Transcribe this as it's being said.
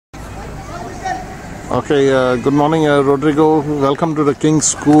Okay, good morning, Rodrigo. Welcome to the King's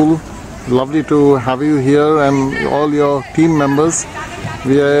School. Lovely to have you here and all your team members.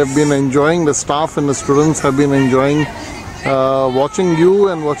 We have been enjoying, the staff and the students have been enjoying watching you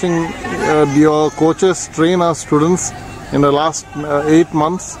and watching your coaches train our students in the last 8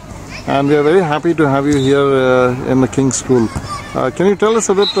 months. And we are very happy to have you here in the King's School. Can you tell us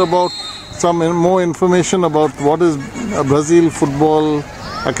a bit about some more information about what is Brazil Football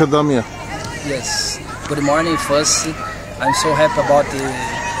Academia? Yes, good morning. First, I'm so happy about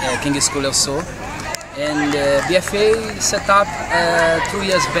the King's School also. And BFA set up 3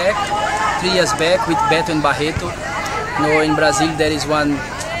 years back with Beto and Barreto. You know, in Brazil there is one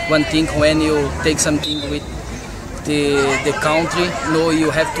thing when you take something with the country, you know,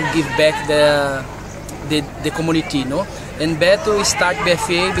 you have to give back the community, you know. And Beto start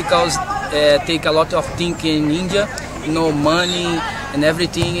BFA because take a lot of things in India, you know, money and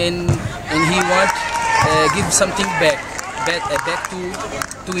everything, and he want give something back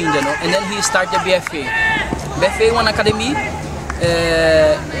to India, no? And then he started BFA. BFA one academy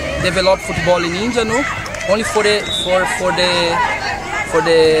develop football in India, no? Only for the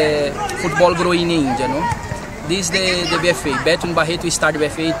football growing in India, no? This is the BFA. Beto and Barreto started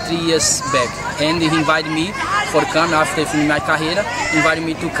BFA 3 years back, and he invited me for come after finishing my career. Invited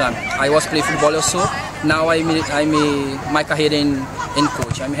me to come. I was playing football also. Now I'm my career in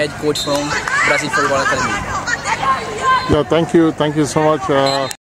coach. I'm head coach from Brazil Football Academy. Yeah, thank you so much.